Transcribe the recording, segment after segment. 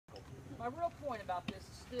My real point about this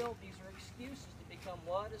is still these are excuses to become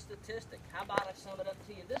what? A statistic. How about I sum it up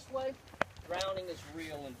to you this way? Drowning is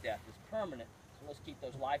real and death is permanent. So let's keep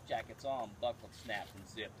those life jackets on, buckled, snapped, and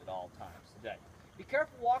zipped at all times today. Be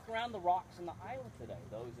careful walking around the rocks on the island today.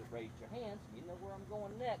 Those that raised your hands, you know where I'm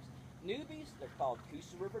going next. Newbies, they're called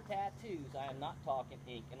Coosa River tattoos. I am not talking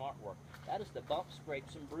ink and artwork. That is the bumps,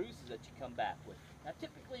 scrapes, and bruises that you come back with. Now,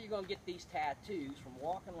 typically, you're going to get these tattoos from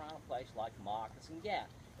walking around a place like Moccasin Gap.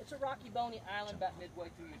 It's a rocky, bony island about midway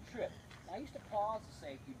through your trip. Now, I used to pause the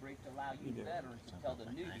safety brief to allow you veterans to tell the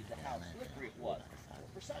newbies how slippery it was.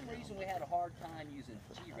 For some reason, we had a hard time using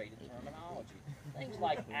G-rated terminology. Things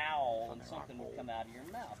like owl and something would come out of your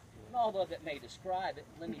mouth. And although that may describe it,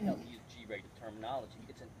 let me help you use G-rated terminology.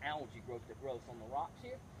 It's an algae growth that grows on the rocks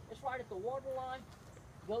here. It's right at the waterline,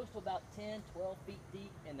 goes to about 10, 12 feet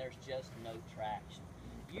deep, and there's just no traction.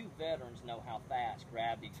 You veterans know how fast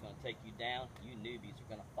gravity's going to take you down. You newbies are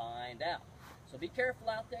going to find out. So be careful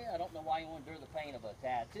out there. I don't know why you want to endure the pain of a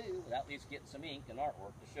tattoo without at least getting some ink and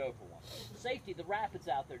artwork to show for one. Safety, the rapids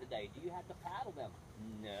out there today. Do you have to paddle them?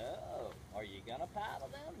 No. Are you going to paddle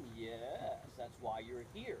them? Yes. That's why you're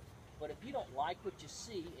here. But if you don't like what you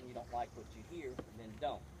see and you don't like what you hear, then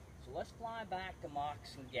don't. So let's fly back to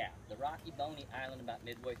Moccasin Gap, the rocky, bony island about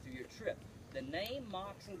midway through your trip. The name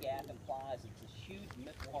Moccasin Gap implies it's a huge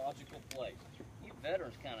mythological place. You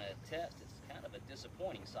veterans kind of attest it's kind of a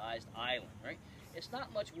disappointing sized island, right? It's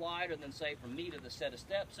not much wider than, say, from me to the set of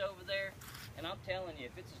steps over there. And I'm telling you,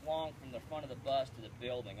 if it's as long from the front of the bus to the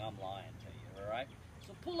building, I'm lying to you, all right?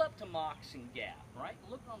 So pull up to Moccasin Gap, right?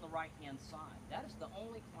 Look on the right-hand side. That is the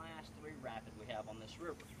only Class 3 rapid we have on this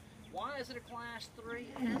river. Why is it a Class 3?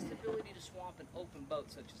 It has the ability to swamp an open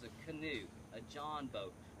boat such as a canoe, a john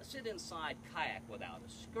boat, a sit-inside kayak without a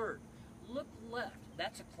skirt. Look left.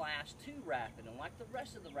 That's a Class 2 rapid, and like the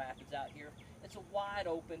rest of the rapids out here, it's a wide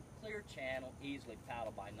open, clear channel, easily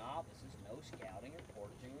paddled by novices, no scouting or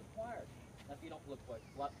portaging required. Now, if you don't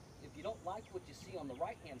like what you see on the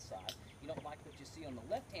right-hand side, you don't like what you see on the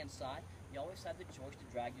left-hand side, you always have the choice to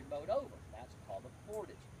drag your boat over. That's called a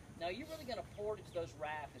portage. Now, you're really going to portage those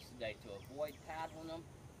rapids today to avoid paddling them?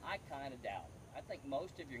 I kind of doubt it. I think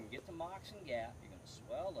most of you can get to Moccasin Gap, you're going to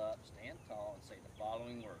swell up, stand tall, and say the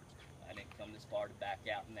following words. I didn't come this far to back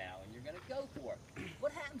out now, and you're going to go for it.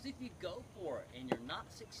 What happens if you go for it and you're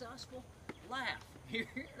not successful? Laugh.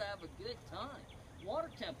 You're here to have a good time.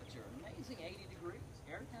 Water temperature, amazing 80 degrees.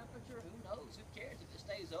 Air temperature, who knows? Who cares? If it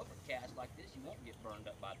stays overcast like this, you won't get burned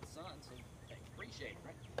up by the sun, so appreciate it,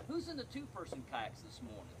 right? Who's in the two-person kayaks this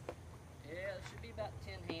morning? Yeah, there should be about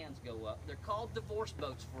 10 hands go up. They're called divorce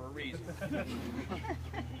boats for a reason.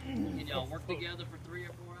 And y'all work together for 3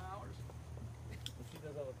 or 4 hours? She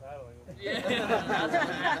does all the paddling. Yeah, that's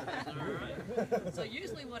what happens, all right? So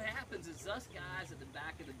usually what happens is us guys at the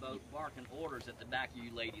back of the boat barking orders at the back of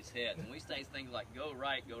you ladies' heads. And we say things like, go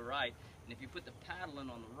right, and if you put the paddling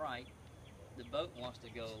on the right, the boat wants to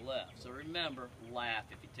go left. So remember, laugh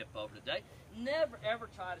if you tip over today. Never ever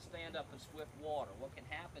try to stand up in swift water. What can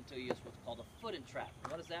happen to you is what's called a foot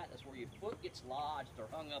entrapment. What is that? That's where your foot gets lodged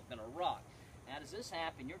or hung up in a rock. Now, does this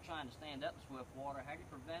happen? You're trying to stand up in swift water. How do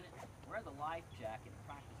you prevent it? Wear the life jacket and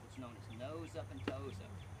practice what's known as nose up and toes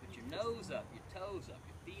up. Put your nose up, your toes up,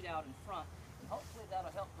 your feet out in front, and hopefully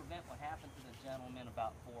that'll help prevent what happened to the gentleman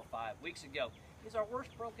about 4 or 5 weeks ago. He's our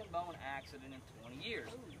worst broken bone accident in 20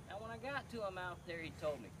 years. Now, when I got to him out there, he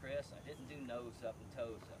told me, Chris, I didn't do nose up and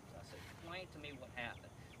toes up. So I said, explain to me what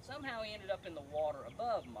happened. Somehow he ended up in the water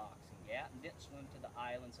above Moccasin Gap and didn't swim to the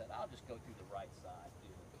island. Said, I'll just go through the right side, do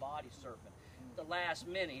the body surfing. At the last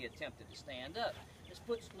minute, he attempted to stand up. His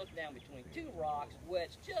foot looked down between 2 rocks,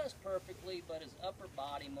 wedged just perfectly, but his upper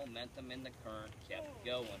body momentum in the current kept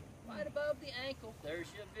going. Right above the ankle, there's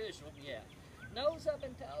your visual, yeah. Nose up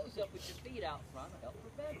and toes up with your feet out front will help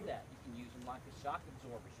prevent that. You can use them like a shock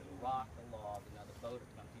absorber. Should a rock, a log, another boat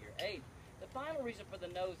will come to your aid. The final reason for the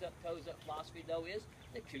nose up, toes up philosophy, though, is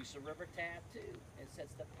the Coosa River tattoo. It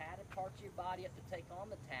sets the padded parts of your body up to take on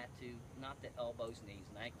the tattoo, not the elbows, knees,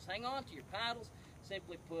 and ankles. Hang on to your paddles.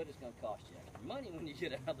 Simply put, it's going to cost you extra money when you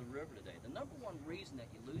get out of the river today. The number one reason that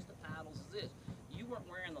you lose the paddles is this. You weren't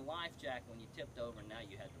wearing the life jacket when you tipped over, and now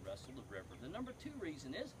you had to wrestle the river. The number 2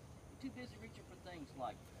 reason is too busy reaching for things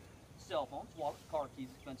like cell phones, wallets, car keys,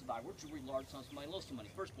 expensive eyewear, jewelry, large sums of money, little money,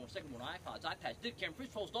 firstborn, secondborn, iPods, iPads, dick camera, fish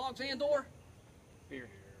poles, dogs, and or Beer.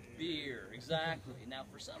 Beer, exactly. Now,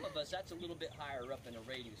 for some of us, that's a little bit higher up in the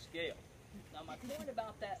rating scale. Now, my point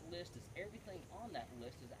about that list is everything on that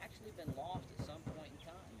list has actually been lost at some point in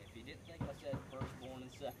time. If you didn't think I said firstborn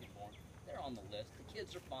and secondborn, they're on the list. The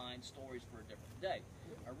kids are fine, stories for a different day.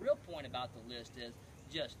 A real point about the list is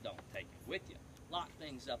just don't take it with you. lock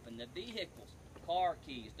things up in the vehicles. Car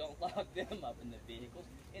keys, don't lock them up in the vehicles.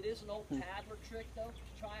 It is an old paddler trick though.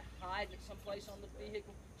 Try hiding it someplace on the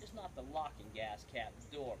vehicle, just not the locking gas cap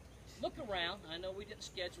door. Look around. I know we didn't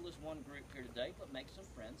schedule this one group here today, but make some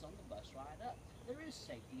friends on the bus ride up. There is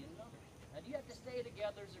safety in numbers. Now, do you have to stay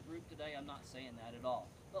together as a group today? I'm not saying that at all.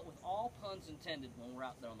 But with all puns intended, when we're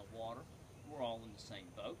out there on the water, we're all in the same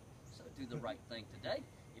boat. So do the right thing today.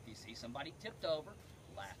 If you see somebody tipped over,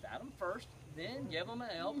 laugh at them first, then give them a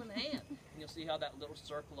helping hand. And you'll see how that little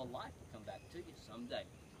circle of life will come back to you someday.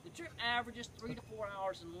 The trip averages 3 to 4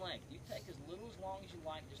 hours in length. You take as little as long as you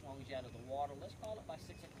like, just as long as you're out of the water. Let's call it by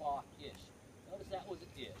 6 o'clock-ish. Notice that was an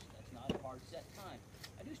ish. That's not a hard set time.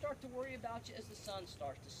 I do start to worry about you as the sun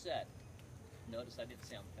starts to set. Notice I didn't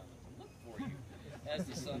say I'm coming to look for you as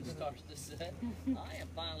the sun starts to set. I am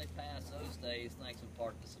finally past those days, thanks in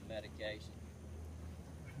part to some medication.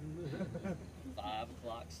 5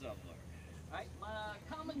 o'clock somewhere. All right, my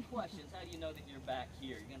common questions. How do you know that you're back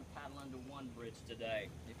here? You're going to paddle under one bridge today.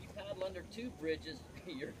 If you paddle under 2 bridges,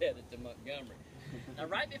 you're headed to Montgomery. Now,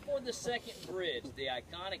 right before the second bridge, the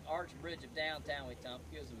iconic arch bridge of downtown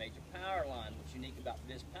Wetumpka is a major power line. What's unique about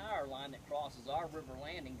this power line that crosses our river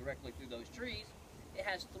landing directly through those trees, it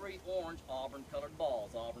has 3 orange Auburn-colored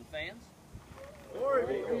balls. Auburn fans?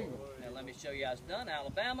 Now, let me show you how it's done.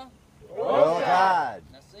 Alabama? Roll Tide!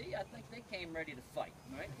 Now see, I think they came ready to fight,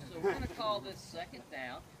 right? So we're going to call this second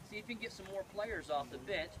down. See if you can get some more players off the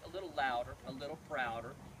bench, a little louder, a little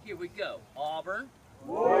prouder. Here we go. Auburn.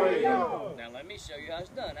 Warrior! Now let me show you how it's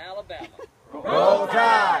done. Alabama. Roll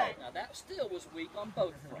Tide! Now that still was weak on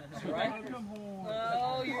both fronts, right?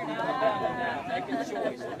 Oh, you're in Alabama now. Make a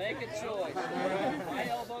choice. Make a choice. My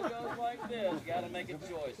elbow goes like this. You got to make a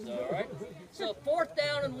choice, all right? So 4th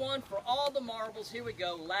down and 1 for all the marbles. Here we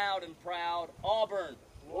go. Loud and proud. Auburn.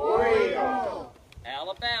 Warrior!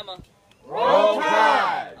 Alabama. Roll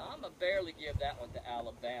Tide! I'm going to barely give that one to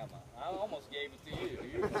Alabama. I almost gave it to you.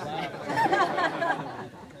 You're the loud.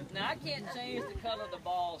 Now, I can't change the color of the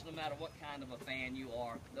balls no matter what kind of a fan you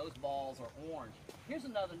are. Those balls are orange. Here's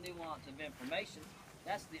another nuance of information.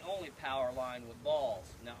 That's the only power line with balls.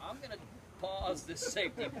 Now, I'm going to pause this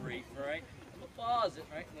safety brief, right? I'm going to pause it,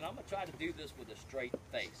 right? And then I'm going to try to do this with a straight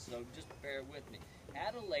face, so just bear with me.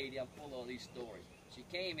 Had a lady, I'm full of these stories. She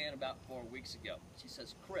came in about 4 weeks ago. She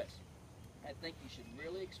says, Chris, I think you should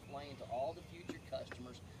really explain to all the future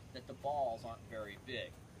customers that the balls aren't very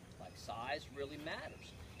big. Like, size really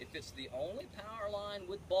matters. If it's the only power line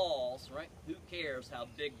with balls, right, who cares how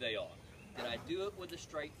big they are? Did I do it with a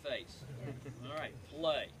straight face? All right,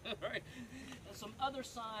 play. All right. And some other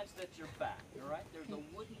signs that you're back, all right? There's a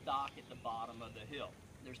wooden dock at the bottom of the hill.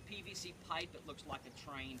 There's PVC pipe that looks like a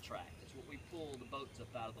train track. That's what we pull the boats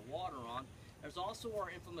up out of the water on. There's also our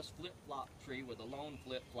infamous flip-flop tree where the lone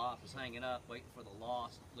flip-flop is hanging up waiting for the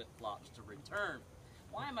lost flip-flops to return.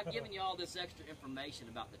 Why am I giving you all this extra information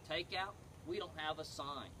about the takeout? We don't have a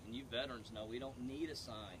sign, and you veterans know we don't need a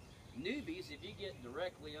sign. Newbies, if you get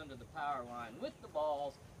directly under the power line with the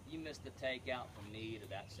balls, you miss the takeout from me to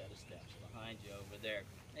that set of steps behind you over there.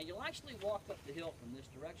 Now, you'll actually walk up the hill from this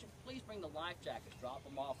direction. Please bring the life jackets. Drop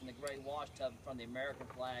them off in the gray wash tub in front of the American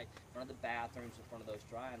flag, in front of the bathrooms, in front of those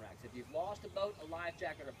drying racks. If you've lost a boat, a life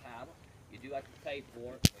jacket, or paddle, you do have to pay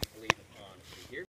for it, but you believe in honesty. Here